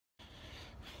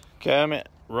Okay, I'm at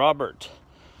Robert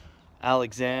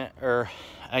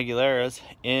Aguilera's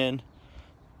in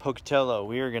Pocatello.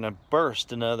 We are gonna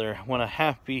burst another one of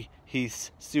Happy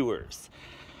Heath's sewers.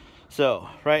 So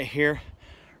right here,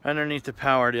 underneath the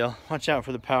power deal, watch out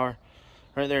for the power.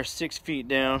 Right there, 6 feet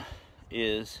down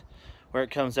is where it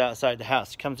comes outside the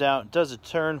house. It comes out, does a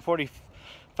turn,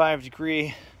 45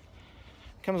 degree,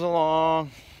 comes along.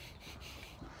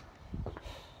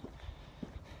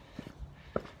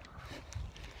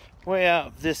 Way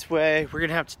out this way, we're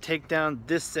gonna have to take down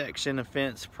this section of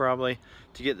fence probably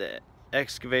to get the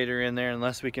excavator in there,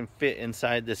 unless we can fit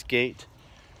inside this gate,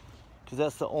 because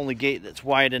that's the only gate that's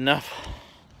wide enough.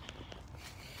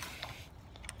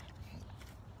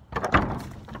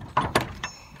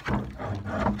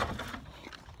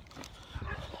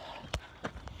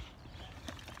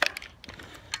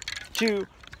 To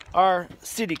our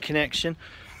city connection,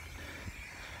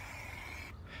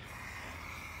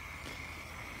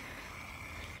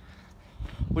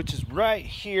 which is right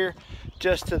here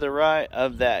just to the right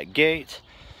of that gate,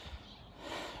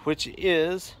 which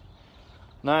is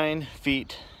 9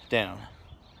 feet down.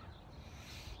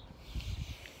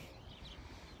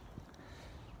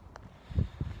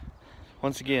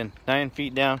 Once again, 9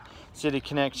 feet down, city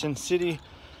connection. City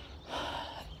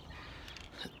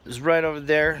is right over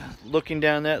there. Looking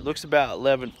down that, looks about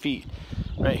 11 feet.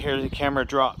 Right here the camera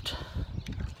dropped.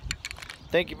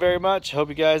 Thank you very much. Hope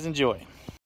you guys enjoy.